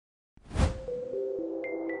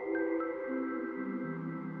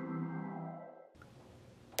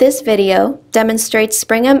This video demonstrates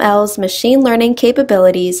SpringML's machine learning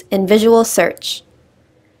capabilities in visual search.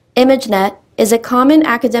 ImageNet is a common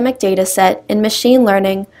academic dataset in machine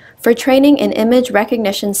learning for training an image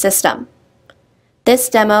recognition system. This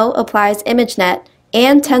demo applies ImageNet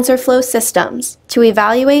and TensorFlow systems to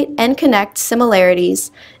evaluate and connect similarities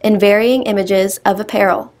in varying images of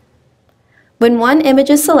apparel. When one image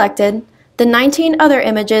is selected, the 19 other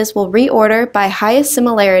images will reorder by highest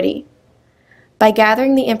similarity. By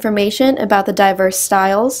gathering the information about the diverse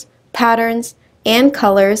styles, patterns, and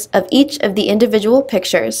colors of each of the individual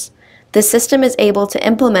pictures, the system is able to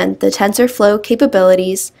implement the TensorFlow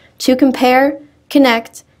capabilities to compare,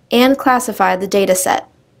 connect, and classify the dataset.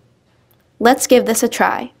 Let's give this a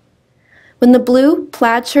try. When the blue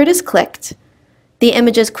plaid shirt is clicked, the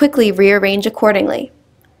images quickly rearrange accordingly.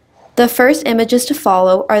 The first images to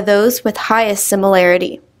follow are those with highest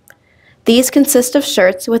similarity. These consist of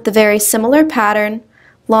shirts with a very similar pattern,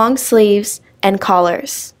 long sleeves, and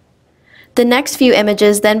collars. The next few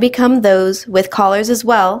images then become those with collars as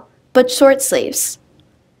well, but short sleeves.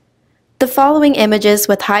 The following images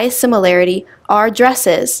with highest similarity are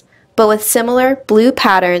dresses, but with similar blue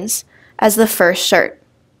patterns as the first shirt.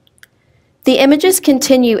 The images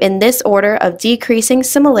continue in this order of decreasing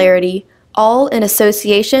similarity, all in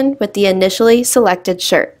association with the initially selected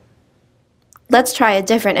shirt. Let's try a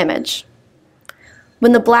different image.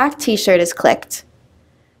 When the black t-shirt is clicked,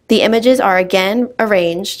 the images are again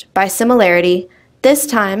arranged by similarity, this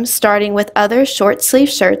time starting with other short sleeve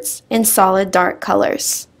shirts in solid dark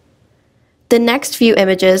colors. The next few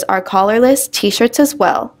images are collarless t-shirts as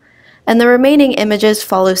well, and the remaining images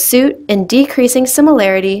follow suit in decreasing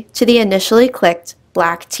similarity to the initially clicked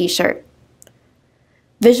black t-shirt.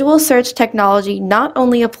 Visual search technology not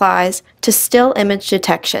only applies to still image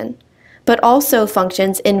detection, but also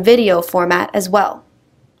functions in video format as well.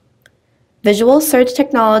 Visual search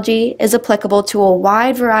technology is applicable to a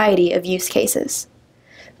wide variety of use cases.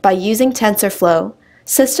 By using TensorFlow,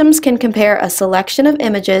 systems can compare a selection of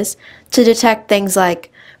images to detect things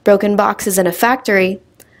like broken boxes in a factory,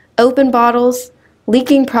 open bottles,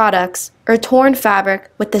 leaking products, or torn fabric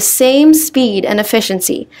with the same speed and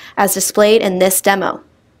efficiency as displayed in this demo,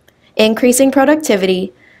 increasing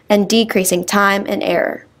productivity and decreasing time and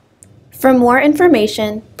error. For more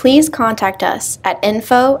information, please contact us at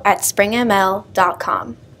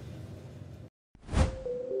info@springml.com.